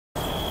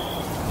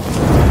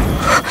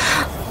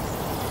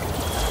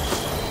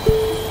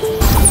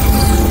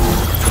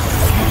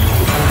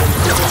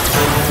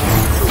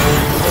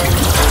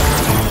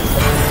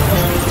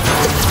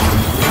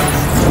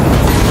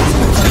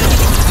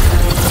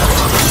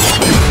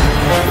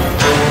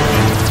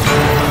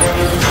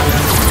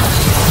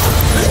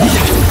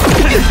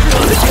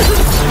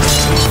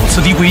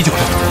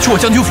去我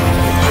将军府。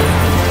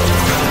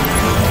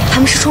他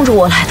们是冲着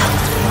我来的，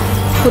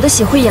我的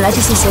血会引来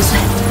这些邪祟。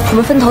我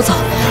们分头走，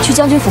去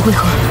将军府会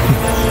合。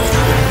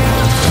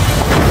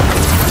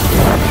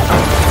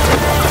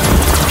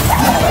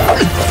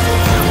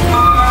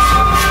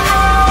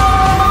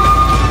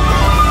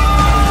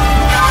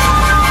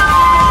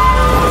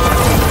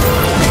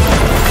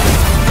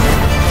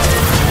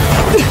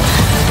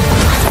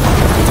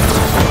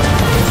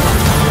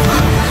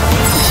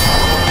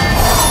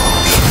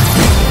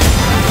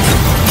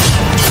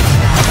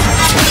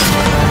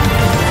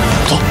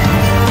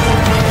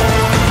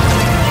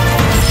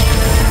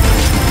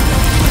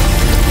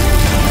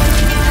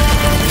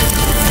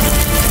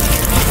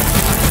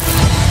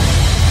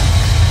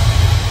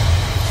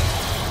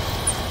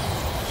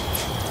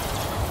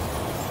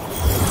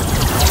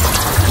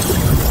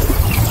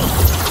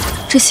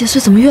这邪祟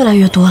怎么越来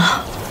越多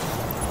了？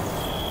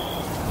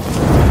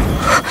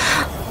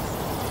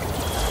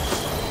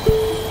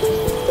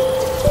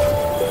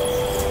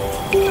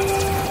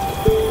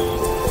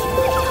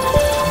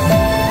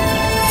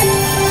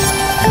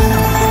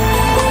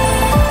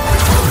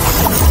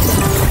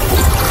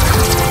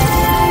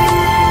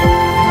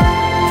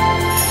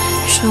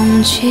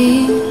钟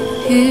情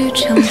于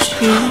城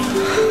市，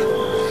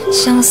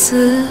相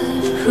思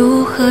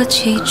如何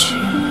启齿？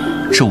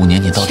 这5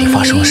年你到底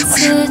发生了什么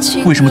事？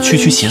为什么区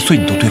区邪祟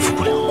你都对付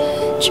不了？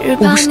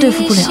我不是对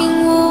付不了，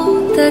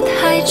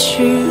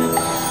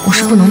我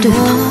是不能对付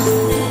他们。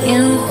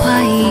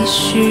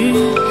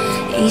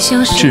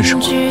这是什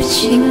么？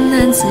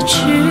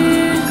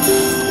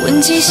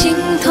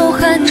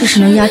这是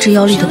能压制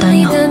妖力的丹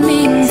药，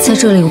在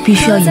这里我必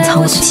须要隐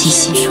藏我的气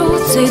息，否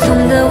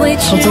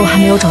则我还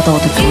没有找到我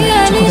的族人，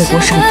就会被国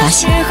师给发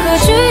现。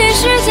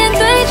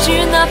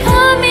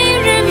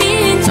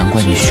 难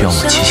怪你需要我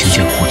七星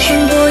剑护体，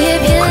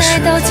可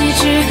是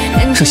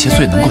这邪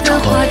祟能够找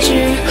到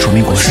你，说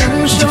明国师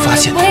已经发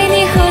现他。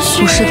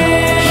不是的，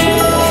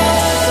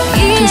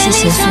这些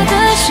邪祟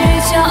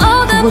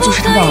不过就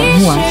是他的耳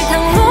目而已，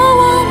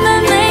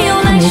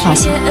他没发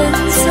现我。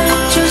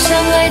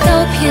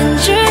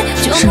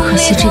只可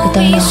惜这个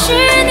丹药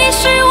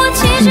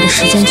用的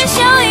时间久，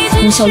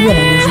功效越来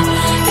越弱，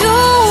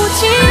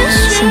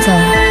现在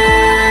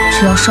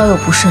只要稍有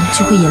不慎，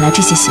就会引来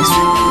这些邪祟。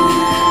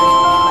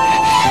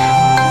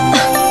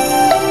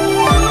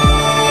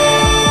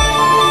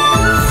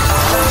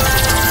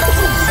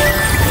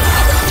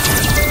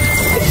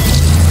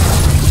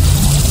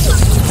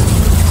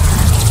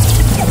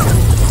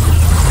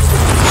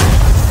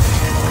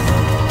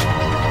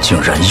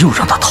 竟然又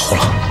让他逃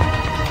了！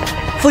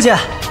父亲，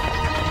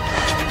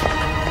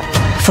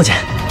父亲，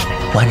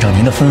我按照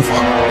您的吩咐，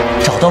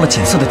找到了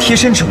锦瑟的贴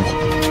身之物。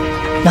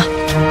那，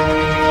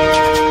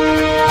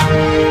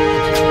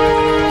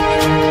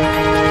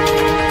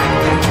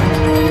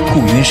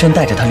顾云深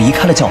带着他离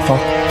开了教坊，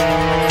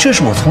这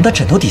是我从他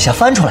枕头底下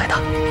翻出来的。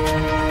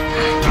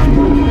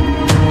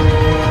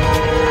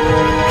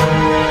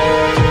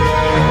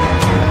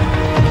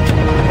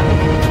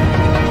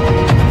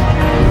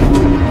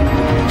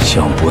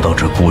 想不到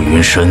这顾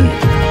云深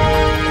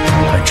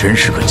还真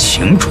是个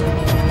情种。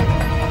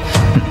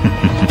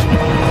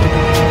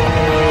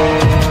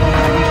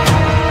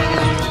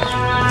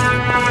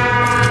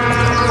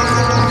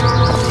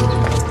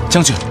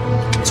将军，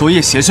昨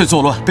夜邪祟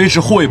作乱，卑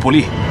职护卫不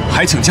力，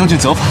还请将军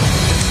责罚。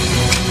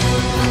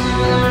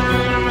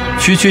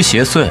区区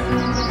邪祟，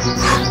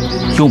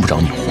用不着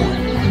你护卫。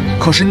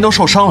可是您都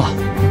受伤了，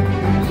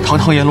堂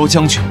堂阎罗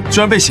将军居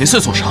然被邪祟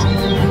所伤，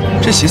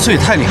这邪祟也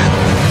太厉害了。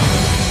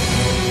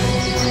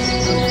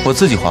 我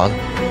自己划的，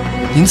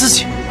您自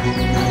己？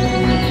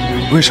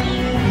为什么？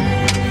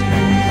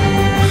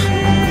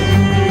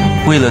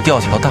为了吊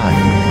桥大人。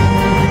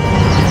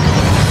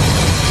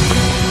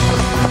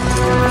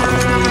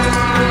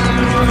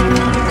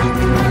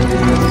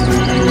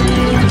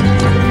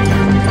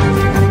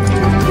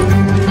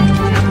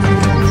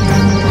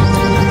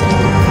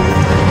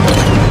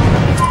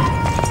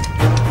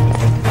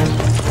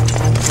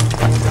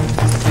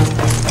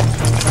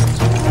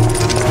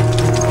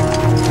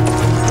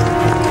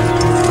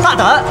大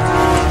胆！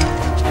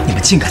你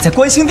们竟敢在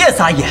观星殿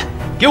撒野！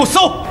给我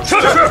搜！是。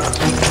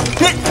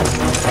你，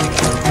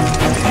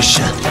云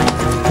深，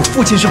我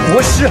父亲是国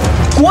师，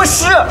国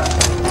师！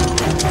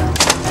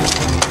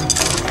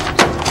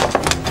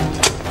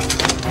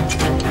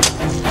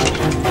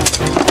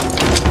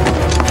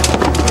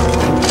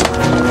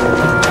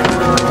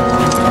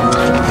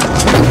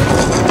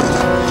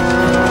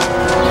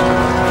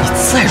你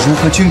再如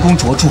何军功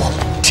卓著，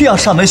这样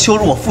上门羞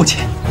辱我父亲，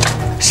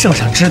圣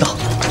上知道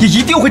也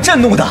一定会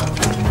震怒的。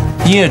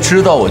 你也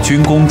知道我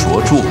军功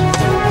卓著，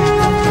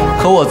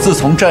可我自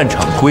从战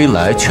场归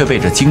来，却被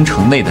这京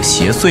城内的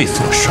邪祟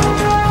所伤。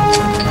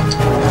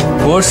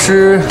国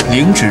师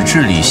领旨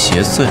治理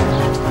邪祟，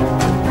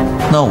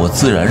那我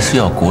自然是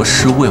要国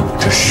师为我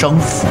这伤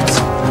负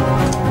责。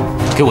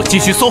给我继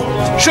续搜。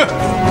是。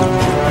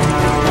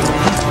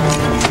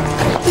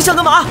你想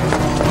干嘛？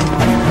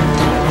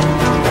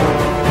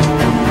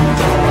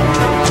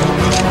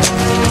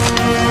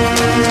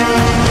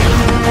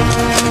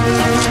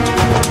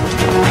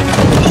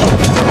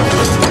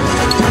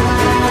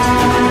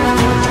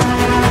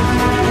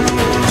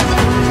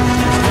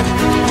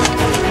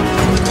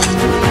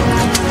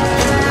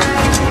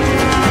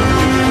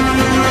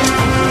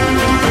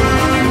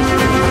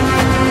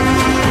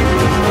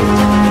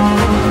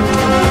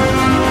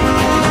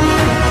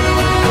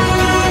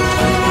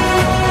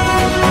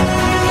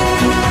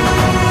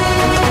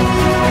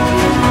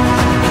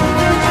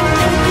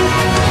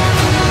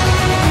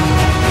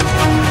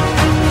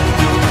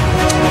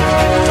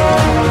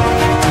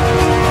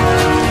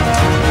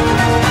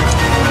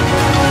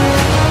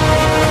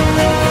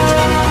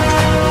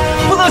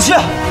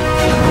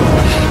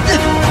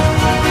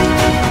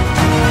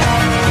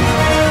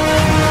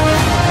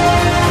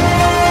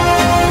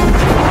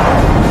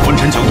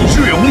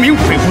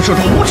射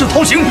出无耻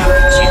偷行，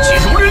切切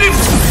如律令。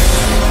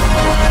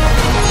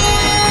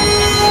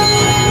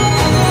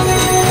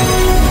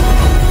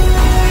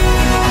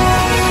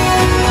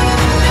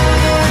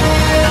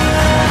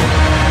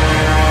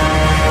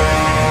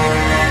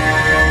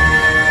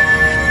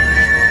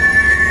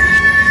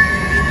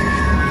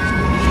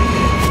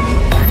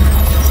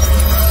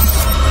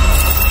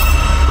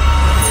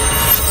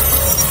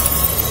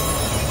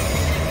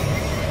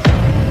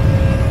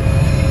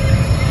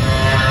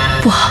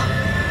不好，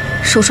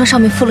手串上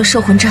面附了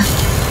摄魂针。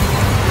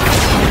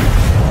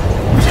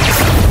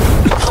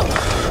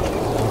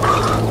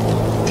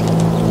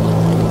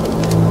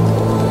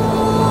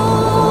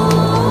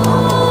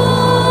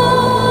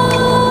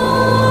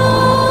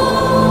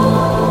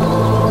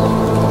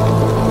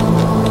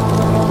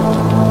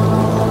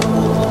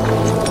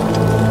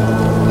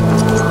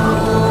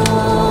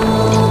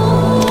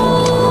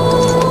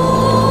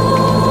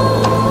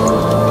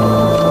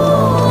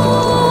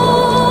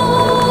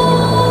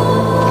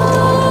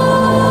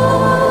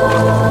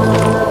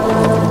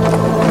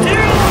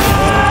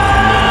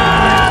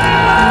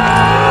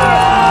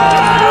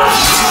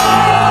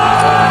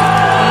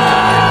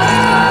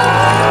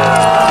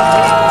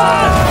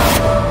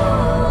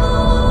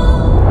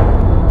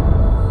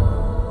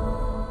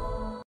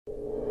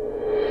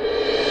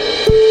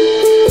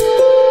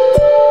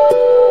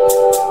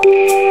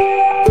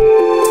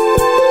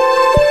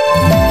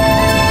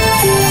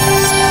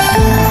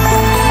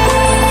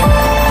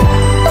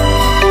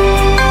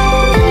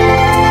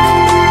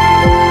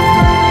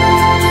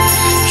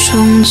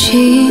钟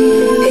情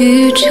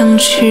欲成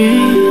痴，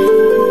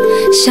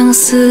相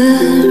思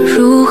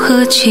如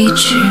何启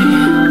齿？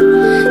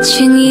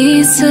情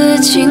一字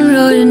惊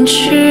惹人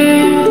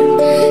痴，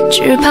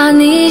只怕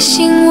你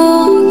醒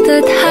悟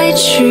得太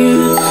迟。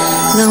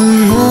冷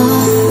漠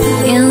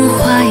年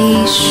华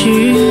易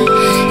逝，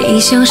一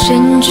向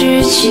深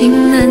知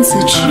情难自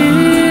持。